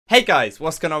Hey guys,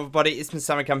 what's going on everybody? It's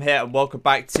Mr. Samicam here and welcome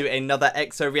back to another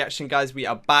EXO reaction, guys. We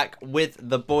are back with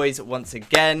the boys once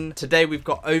again. Today we've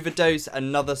got Overdose,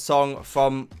 another song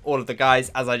from all of the guys,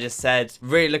 as I just said.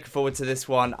 Really looking forward to this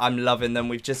one. I'm loving them.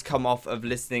 We've just come off of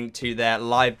listening to their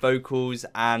live vocals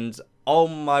and oh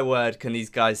my word, can these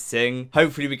guys sing.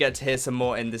 Hopefully we get to hear some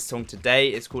more in this song today.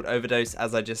 It's called Overdose,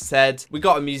 as I just said. We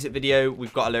got a music video,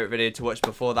 we've got a lyric video to watch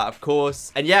before that, of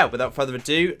course. And yeah, without further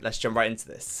ado, let's jump right into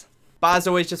this. But as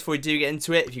always, just before we do get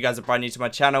into it, if you guys are brand new to my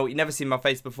channel, you've never seen my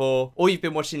face before, or you've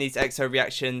been watching these EXO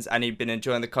reactions and you've been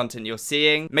enjoying the content you're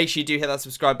seeing, make sure you do hit that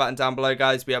subscribe button down below,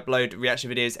 guys. We upload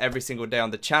reaction videos every single day on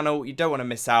the channel. You don't want to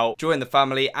miss out. Join the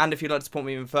family, and if you'd like to support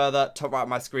me even further, top right of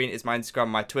my screen is my Instagram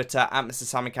and my Twitter, at Mr.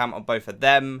 Samicam on both of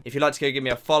them. If you'd like to go give me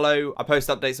a follow, I post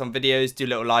updates on videos, do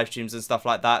little live streams and stuff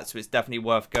like that, so it's definitely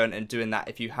worth going and doing that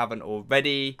if you haven't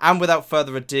already. And without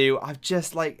further ado, I've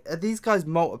just like, are these guys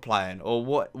multiplying, or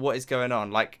what is going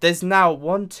on? Like, there's now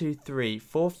 1, 2, 3,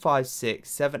 4, 5, 6,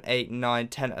 7, 8, 9,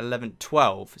 10, 11,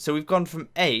 12. So we've gone from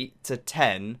 8 to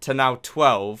 10 to now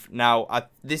 12. Now,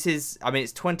 this is, I mean,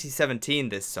 it's 2017,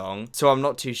 this song, so I'm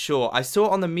not too sure. I saw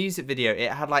on the music video,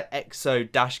 it had like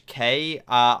EXO-K.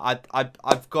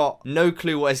 I've got no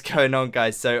clue what is going on,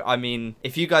 guys. So, I mean,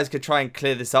 if you guys could try and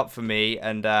clear this up for me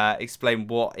and explain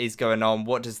what is going on.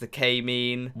 What does the K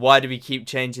mean? Why do we keep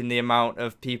changing the amount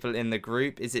of people in the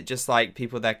group? Is it just like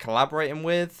people they're collaborating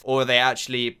with? Or are they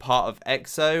actually part of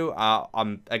EXO?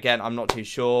 I'm not too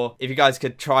sure. If you guys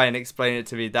could try and explain it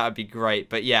to me, that would be great.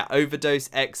 But yeah, Overdose,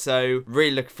 EXO.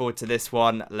 Really looking forward to this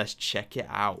one. Let's check it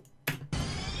out.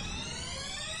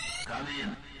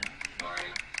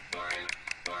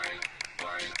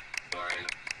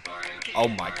 Oh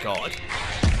my god.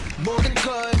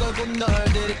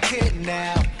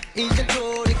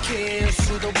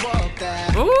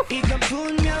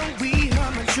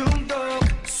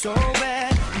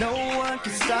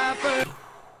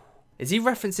 Is he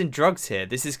referencing drugs here?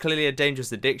 This is clearly a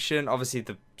dangerous addiction. Obviously,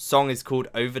 the song is called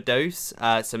Overdose.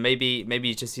 So maybe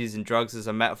he's just using drugs as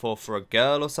a metaphor for a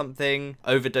girl or something.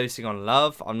 Overdosing on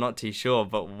love. I'm not too sure,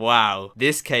 but wow.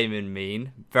 This came in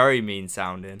mean. Very mean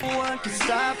sounding.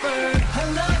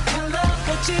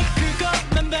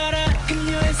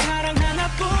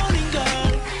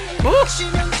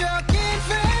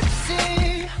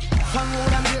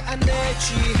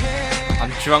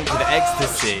 I'm drunk with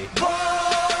ecstasy.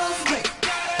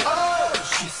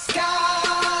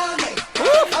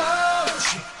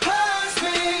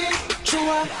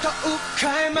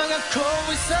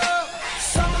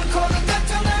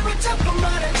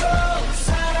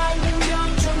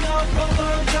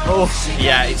 Oh,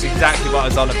 yeah, it's exactly what I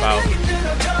was on about.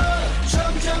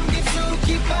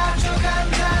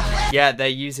 Yeah, they're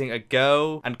using a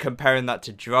girl and comparing that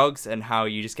to drugs and how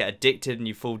you just get addicted and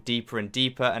you fall deeper and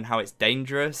deeper and how it's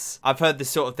dangerous. I've heard this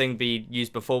sort of thing be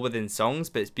used before within songs,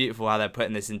 but it's beautiful how they're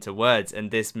putting this into words,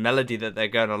 and this melody that they're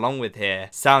going along with here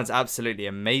sounds absolutely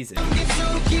amazing.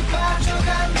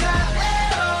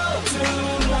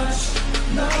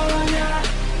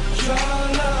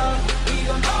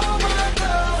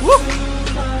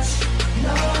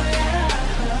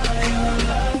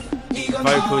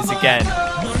 Vocals again.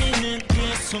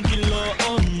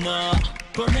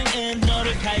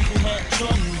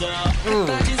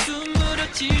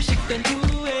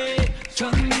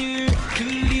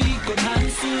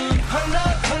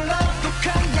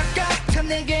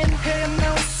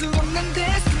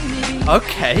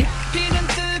 Okay.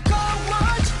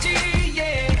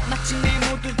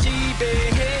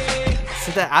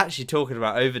 So they're actually talking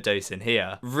about overdose in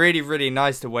here. Really, really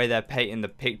nice the way they're painting the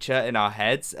picture in our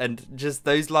heads. And just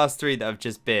those last three that have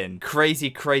just been. Crazy,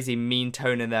 crazy mean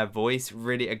tone in their voice.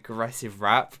 Really aggressive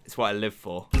rap. It's what I live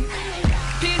for.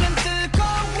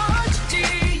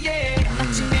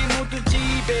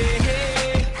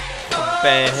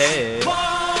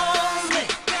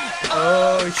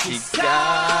 Oh, she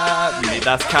got me.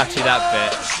 That's catchy, that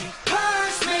bit.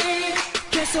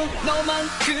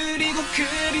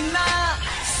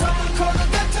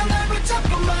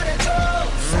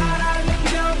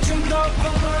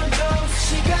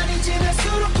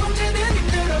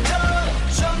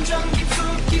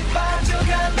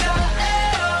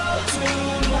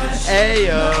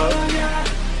 Ayo.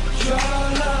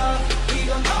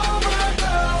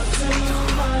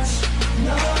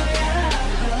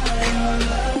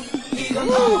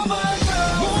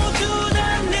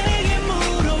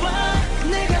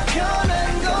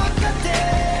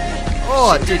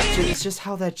 Oh, dude, it's just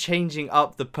how they're changing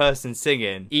up the person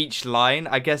singing each line.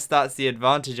 I guess that's the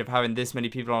advantage of having this many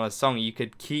people on a song. You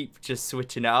could keep just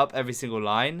switching it up every single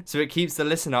line, so it keeps the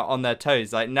listener on their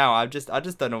toes. Like now, I just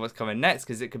don't know what's coming next,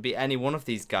 because it could be any one of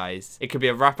these guys. It could be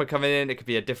a rapper coming in. It could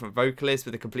be a different vocalist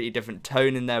with a completely different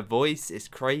tone in their voice. It's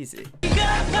crazy.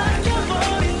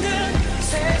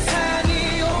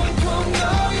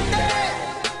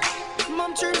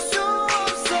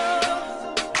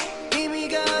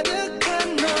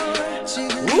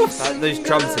 Oof, those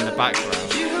drums in the background.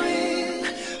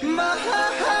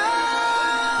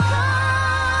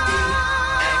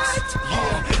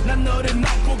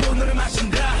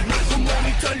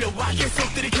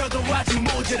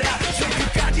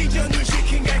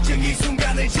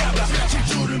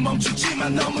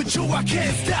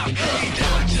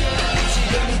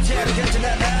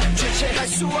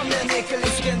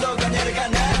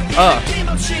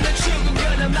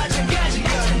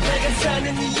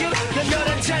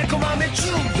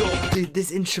 Dude,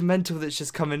 this instrumental that's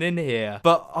just coming in here.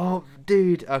 But, oh,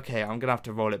 dude. Okay, I'm gonna have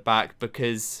to roll it back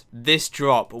because this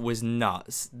drop was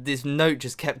nuts. This note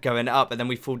just kept going up and then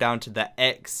we fall down to the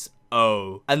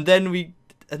EXO. And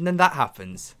then that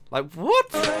happens. Like,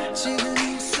 what?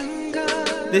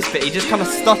 This bit, he just kind of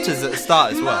stutters at the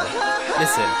start as well.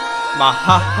 Listen.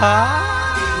 Mahaha.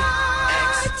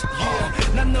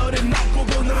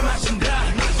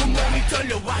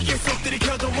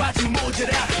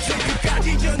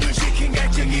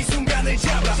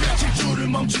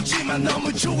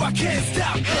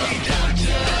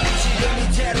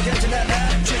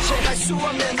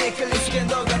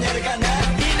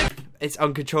 It's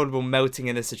uncontrollable melting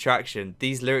in this attraction.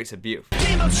 These lyrics are beautiful.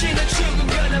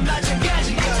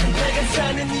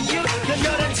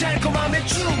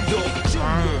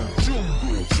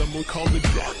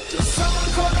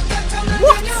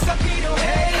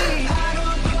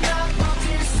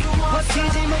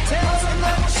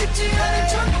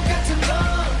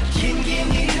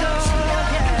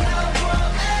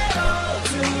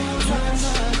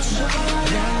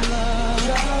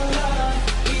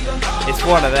 It's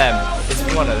one of them.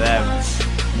 It's one of them.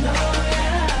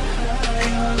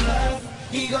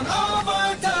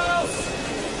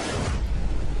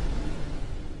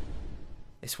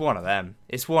 It's one of them.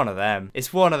 It's one of them.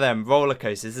 It's one of them roller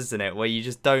coasters, isn't it? Where you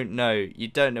just don't know. You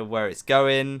don't know where it's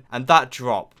going. And that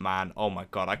drop, man. Oh my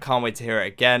god. I can't wait to hear it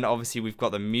again. Obviously, we've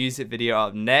got the music video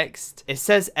up next. It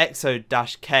says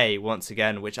EXO-K once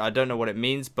again, which I don't know what it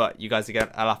means. But you guys, again,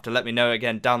 I'll have to let me know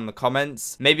again down in the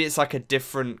comments. Maybe it's like a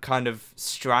different kind of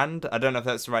strand. I don't know if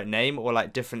that's the right name. Or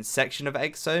like different section of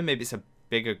EXO. Maybe it's a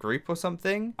bigger group or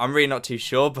something. I'm really not too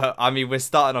sure, but I mean, we're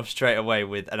starting off straight away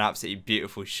with an absolutely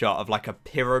beautiful shot of like a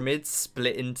pyramid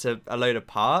split into a load of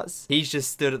parts. He's just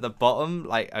stood at the bottom.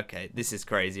 Like, okay, this is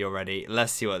crazy already.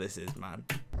 Let's see what this is, man.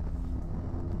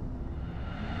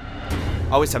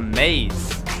 Oh, it's a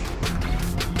maze.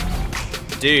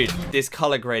 Dude, this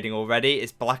color grading already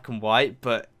is black and white,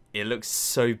 but it looks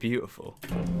so beautiful.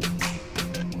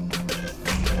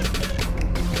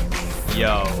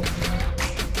 Yo.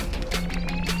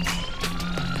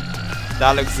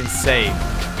 That looks insane.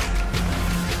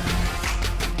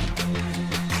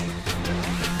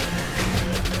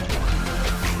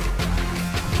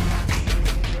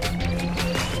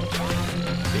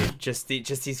 Dude,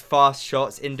 just these fast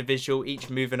shots, individual, each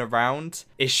moving around.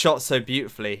 It's shot so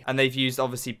beautifully. And they've used,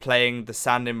 obviously, playing the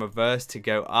sand in reverse to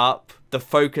go up. The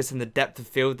focus and the depth of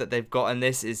field that they've got in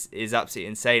this is absolutely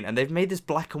insane. And they've made this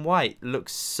black and white look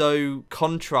so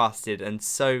contrasted and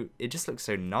so... It just looks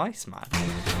so nice, man.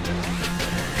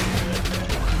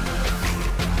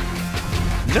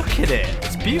 Look at it.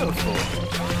 It's beautiful.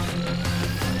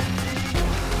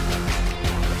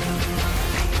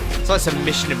 It's like some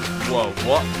mission... Whoa,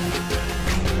 what?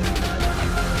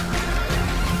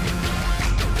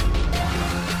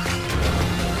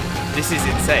 This is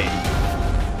insane.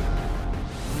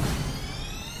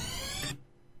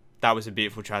 That was a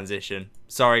beautiful transition.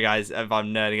 Sorry guys if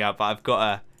I'm nerding out, but I've got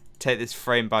to take this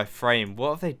frame by frame. What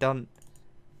have they done?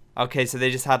 Okay, so they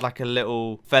just had like a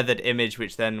little feathered image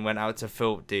which then went out to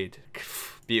filter. Dude,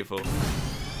 beautiful.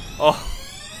 Oh.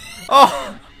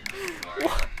 Oh.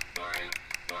 What?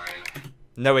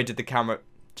 No way did the camera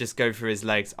just go through his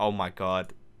legs. Oh my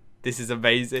god. This is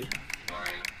amazing.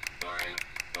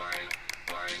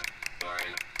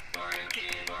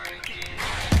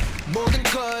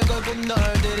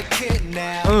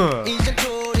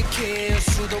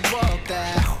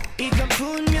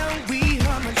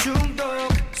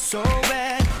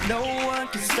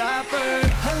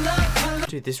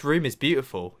 Dude, this room is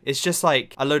beautiful. It's just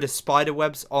like a load of spider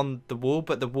webs on the wall,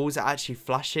 but the walls are actually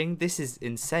flashing. This is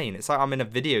insane. It's like I'm in a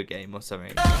video game or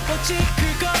something. And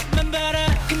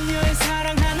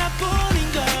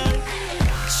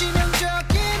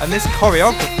this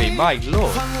choreography, my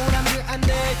lord.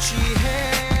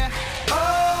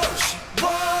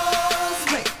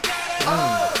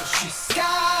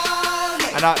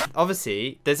 And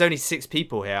obviously, there's only 6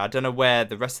 people here. I don't know where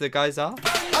the rest of the guys are.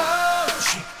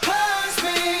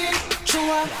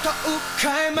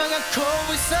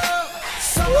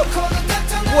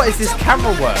 What is this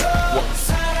camera work? What?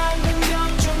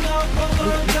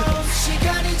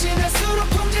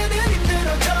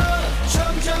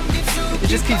 It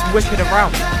just keeps whipping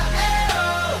around.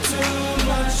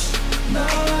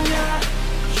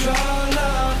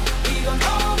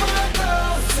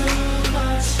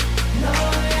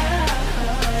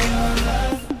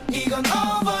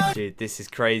 Dude, this is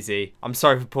crazy. I'm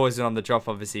sorry for pausing on the drop,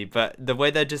 obviously, but the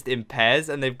way they're just in pairs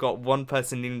and they've got one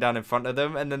person kneeling down in front of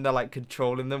them and then they're like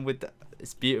controlling them with the...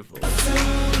 It's beautiful.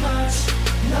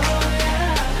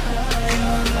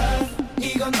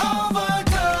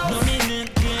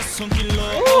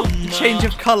 Ooh, change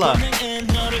of color.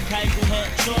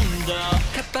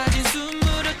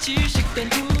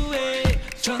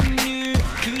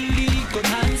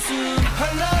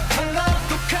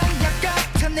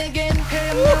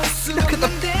 Look at the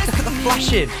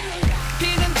flashing.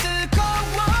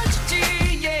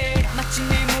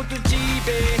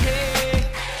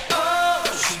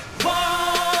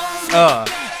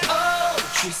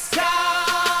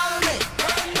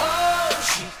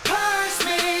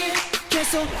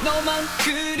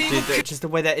 Dude, just the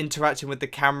way they're interacting with the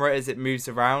camera as it moves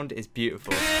around is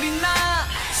beautiful. What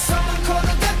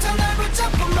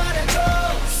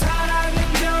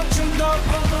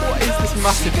is this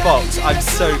massive box? I'm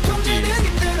so confused.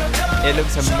 It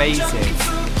looks amazing.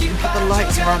 Look at the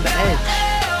lights around the edge.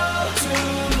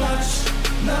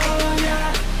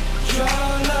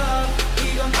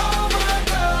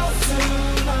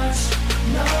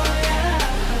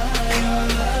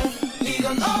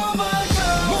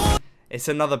 It's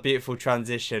another beautiful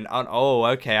transition. Oh,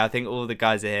 okay, I think all the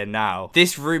guys are here now.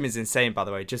 This room is insane, by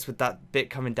the way, just with that bit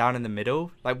coming down in the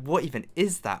middle. Like, what even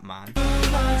is that, man?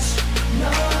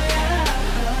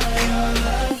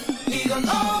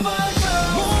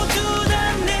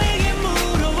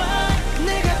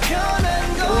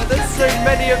 Oh, there's so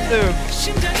many of them.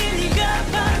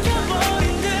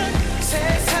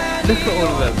 Look at all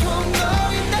of them.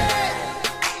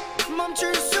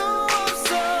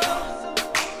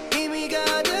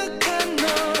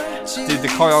 Dude, the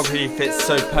choreography fits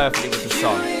so perfectly with the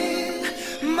song.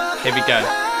 Here we go.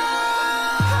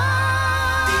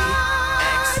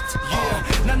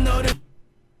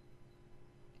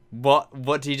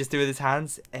 What did he just do with his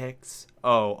hands?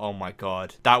 Oh my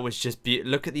god. That was just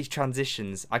beautiful. Look at these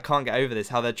transitions. I can't get over this,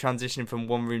 how they're transitioning from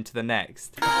one room to the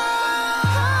next.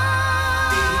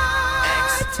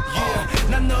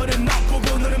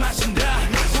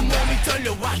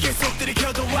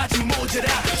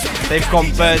 They've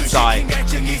gone bird's eye.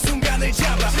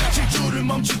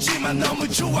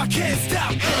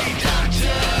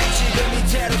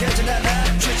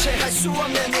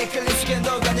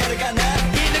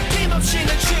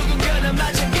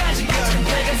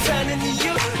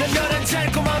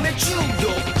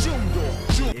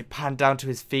 It panned down to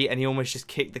his feet and he almost just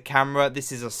kicked the camera.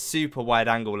 This is a super wide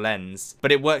angle lens,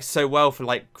 but it works so well for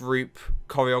like group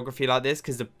choreography like this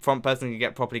because the front person can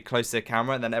get properly close to the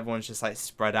camera and then everyone's just like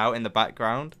spread out in the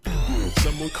background.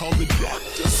 Someone call the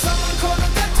doctor. Someone call the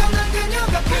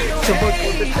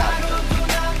doctor.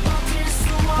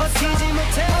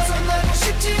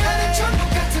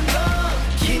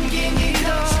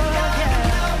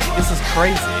 This is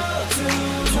crazy.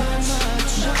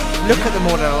 Look at them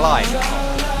all in a line.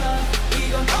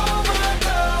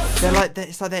 They're like,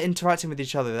 it's like they're interacting with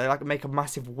each other. They like make a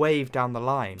massive wave down the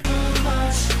line.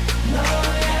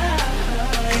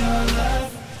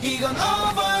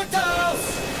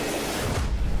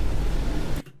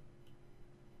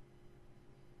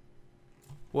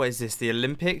 What is this? The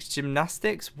Olympics?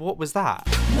 Gymnastics? What was that?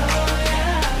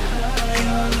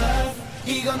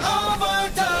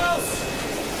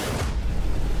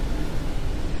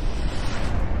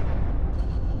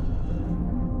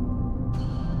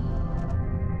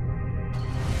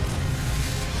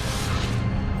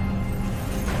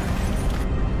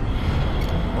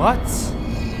 What?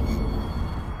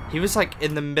 He was like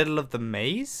in the middle of the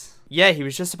maze? Yeah, he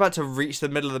was just about to reach the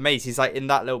middle of the maze. He's like in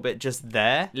that little bit just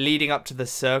there, leading up to the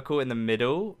circle in the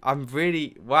middle. I'm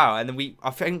really, wow. And then I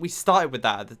think we started with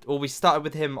that, or we started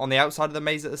with him on the outside of the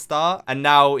maze at the start, and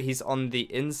now he's on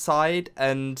the inside,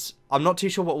 and I'm not too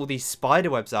sure what all these spider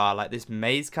webs are, like this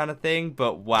maze kind of thing,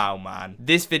 but wow, man.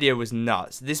 This video was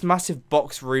nuts. This massive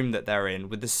box room that they're in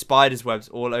with the spider's webs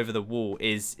all over the wall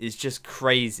is just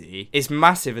crazy. It's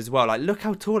massive as well. Like, look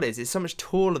how tall it is. It's so much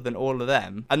taller than all of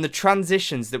them. And the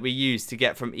transitions that we used to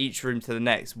get from each room to the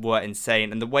next were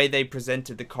insane. And the way they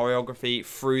presented the choreography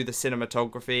through the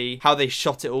cinematography, how they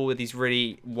shot it all with these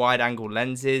really wide angle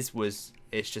lenses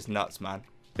it's just nuts, man.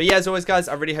 But yeah, as always, guys,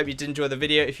 I really hope you did enjoy the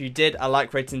video. If you did, a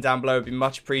like rating down below would be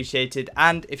much appreciated.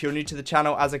 And if you're new to the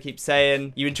channel, as I keep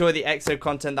saying, you enjoy the EXO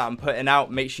content that I'm putting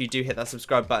out, make sure you do hit that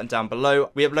subscribe button down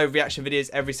below. We upload reaction videos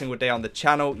every single day on the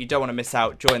channel. You don't want to miss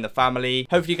out. Join the family.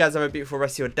 Hopefully, you guys have a beautiful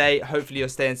rest of your day. Hopefully, you're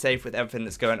staying safe with everything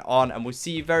that's going on. And we'll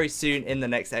see you very soon in the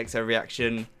next EXO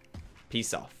reaction.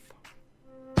 Peace off.